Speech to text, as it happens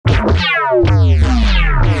Hey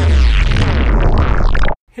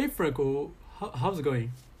Franco, how's it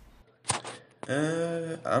going?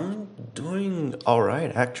 I'm doing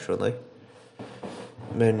alright actually.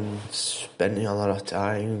 Been spending a lot of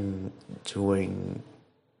time doing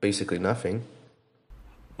basically nothing.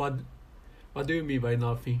 What what do you mean by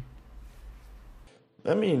nothing?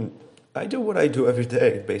 I mean, I do what I do every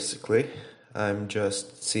day basically. I'm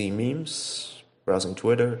just seeing memes, browsing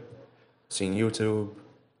Twitter, seeing YouTube,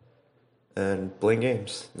 and playing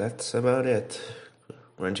games. That's about it.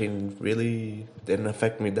 Quarantine really didn't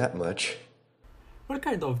affect me that much. What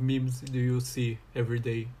kind of memes do you see every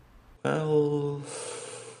day? Well,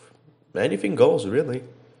 anything goes really.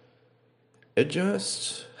 It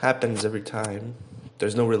just happens every time.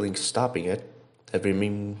 There's no really stopping it. Every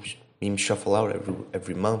meme shuffle out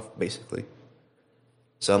every month basically.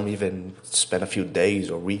 Some even spend a few days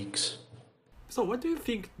or weeks. So what do you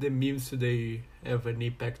think the memes today have an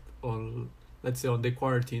impact on, let's say, on the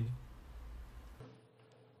quarantine?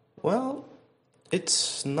 Well,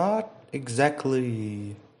 it's not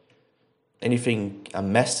exactly anything a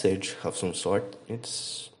message of some sort.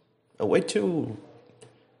 It's a way to,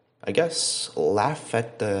 I guess, laugh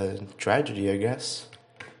at the tragedy, I guess.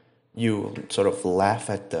 You sort of laugh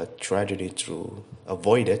at the tragedy to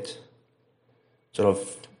avoid it. Sort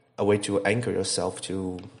of a way to anchor yourself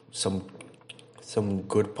to some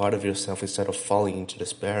good part of yourself instead of falling into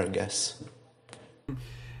despair, I guess.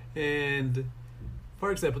 And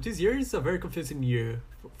for example, this year is a very confusing year.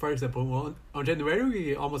 For example, on January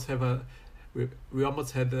we almost had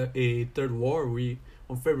a third war. We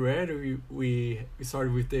on February we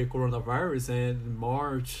started with the coronavirus, and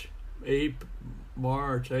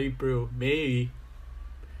April, May.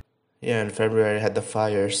 Yeah, in February I had the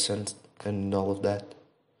fires and all of that.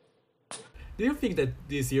 Do you think that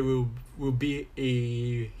this year will be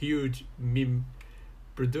a huge meme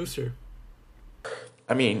producer?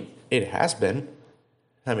 I mean, it has been.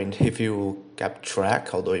 I mean, if you kept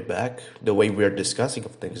track all the way back, the way we're discussing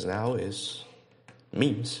of things now is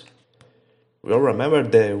memes. We all remember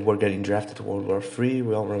they were getting drafted to World War III.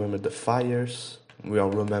 We all remember the fires. We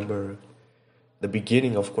all remember the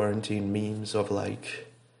beginning of quarantine memes of like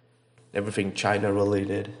everything China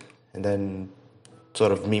related, and then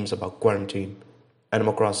sort of memes about quarantine,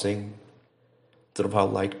 Animal Crossing, sort of how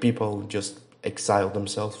like people just exile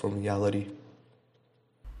themselves from reality.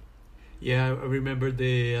 Yeah, I remember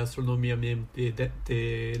the astronomia meme, the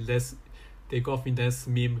coffin dance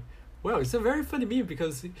meme. Well, it's a very funny meme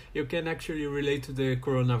because you can actually relate to the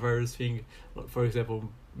coronavirus thing. For example,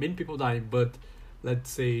 many people dying, but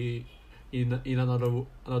let's say in another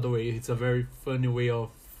way, it's a very funny way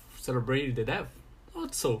of celebrating the death.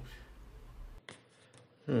 Not so.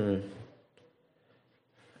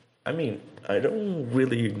 I mean, I don't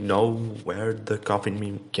really know where the coffin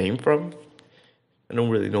meme came from. I don't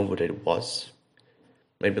really know what it was.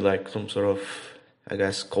 Maybe like some sort of, I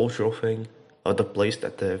guess, cultural thing, or the place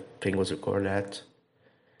that the thing was recorded at.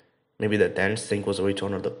 Maybe the dance thing was a way to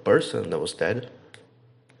honor the person that was dead.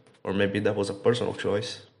 Or maybe that was a personal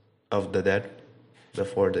choice of the dead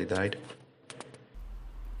before they died.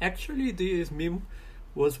 Actually, this meme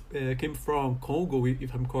was came from Congo,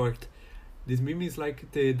 if I'm correct. This meme is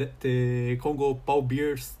like the Congo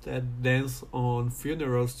pallbearers that dance on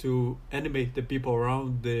funerals to animate the people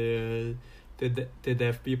around the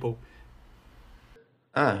deaf people.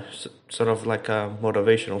 Sort of like a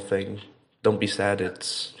motivational thing. Don't be sad,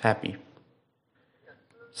 it's happy.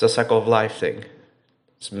 It's a cycle of life thing.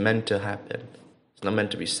 It's meant to happen. It's not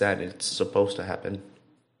meant to be sad, it's supposed to happen.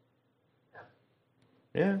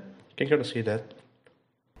 Yeah, can kind of see that.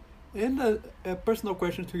 And a personal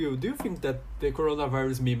question to you: do you think that the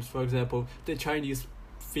coronavirus memes, for example, the Chinese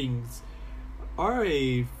things, are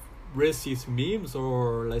a racist memes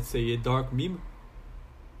or let's say a dark meme?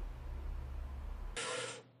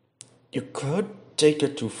 You could take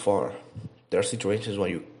it too far. There are situations where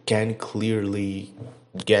you can clearly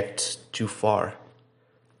get too far.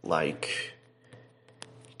 Like,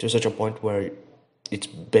 to such a point where it's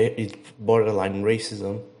borderline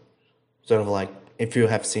racism. Sort of like, if you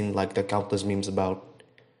have seen like the countless memes about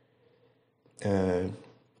uh,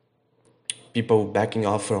 people backing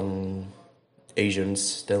off from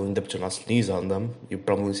Asians telling them to not sneeze on them, you've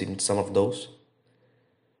probably seen some of those.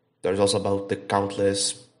 There's also about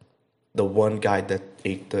the one guy that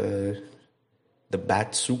ate the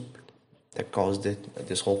bat soup that caused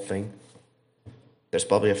this whole thing. There's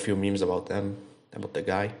probably a few memes about them, about the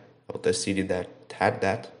guy, about the city that had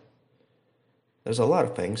that. There's a lot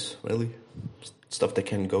of things, really. Stuff that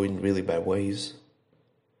can go in really bad ways.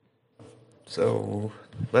 So,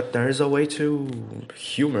 but there is a way to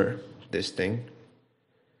humor this thing.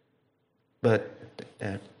 But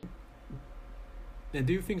uh, And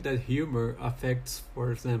do you think that humor affects,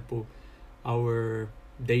 for example, our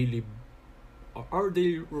daily our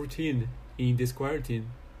daily routine in this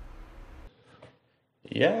quarantine?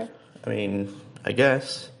 yeah, I mean, I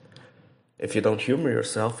guess if you don't humor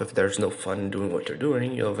yourself, if there's no fun in doing what you're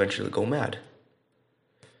doing, you'll eventually go mad.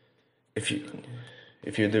 If you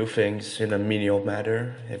if you do things in a menial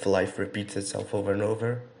manner, if life repeats itself over and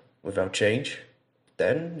over without change,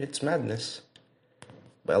 then it's madness.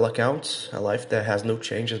 By all accounts, a life that has no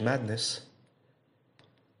change is madness.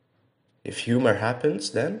 If humor happens,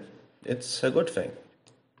 then it's a good thing.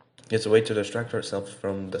 It's a way to distract ourselves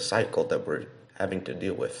from the cycle that we're having to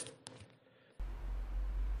deal with.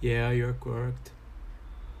 Yeah, you're correct.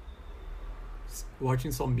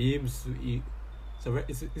 Watching some memes,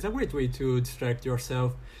 it's a great way to distract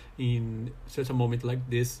yourself in such a moment like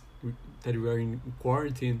this, that we are in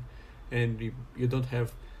quarantine, and you don't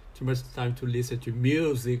have too much time to listen to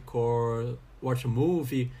music or watch a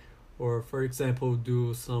movie, or for example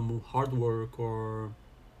do some hard work or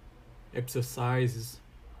exercises.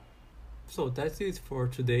 So that's it for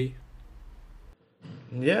today.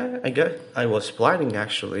 Yeah, I guess I was planning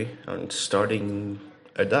actually on starting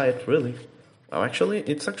a diet, really. Oh, actually,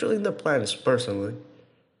 it's actually in the plans personally.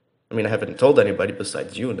 I mean, I haven't told anybody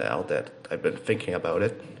besides you now that I've been thinking about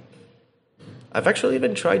it. I've actually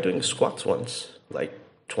even tried doing squats once, like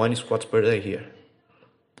 20 squats per day here.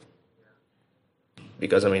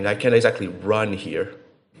 Because, I mean, I can't exactly run here,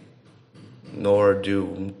 nor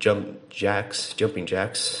do jumping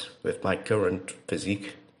jacks with my current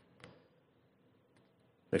physique.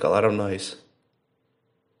 Make a lot of noise.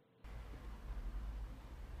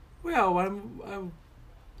 Well, I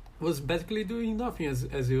was basically doing nothing,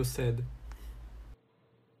 as you said.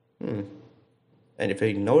 Hmm.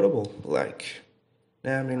 Anything notable? Like,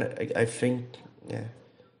 yeah, I mean, I think, yeah.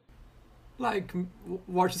 Like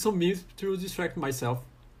watching some memes to distract myself.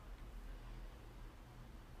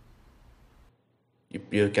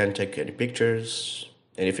 You can't take any pictures,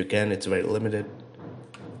 and if you can, it's very limited.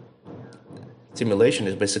 Simulation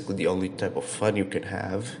is basically the only type of fun you can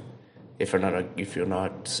have if you're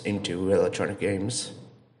not into electronic games.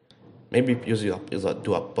 Maybe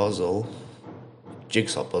do a puzzle,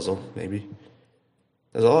 jigsaw puzzle, maybe.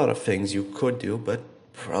 There's a lot of things you could do, but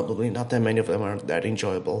probably not that many of them are that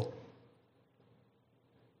enjoyable.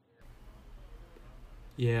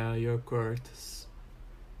 Yeah, you're correct.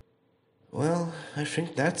 Well, I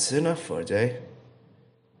think that's enough for today.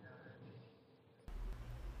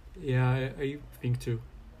 Yeah, I think too.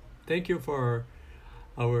 Thank you for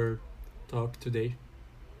our talk today.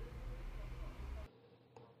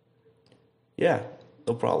 Yeah,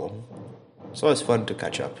 no problem. It's always fun to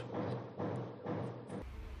catch up.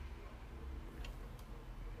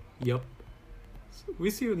 Yup.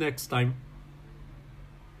 We see you next time.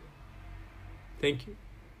 Thank you.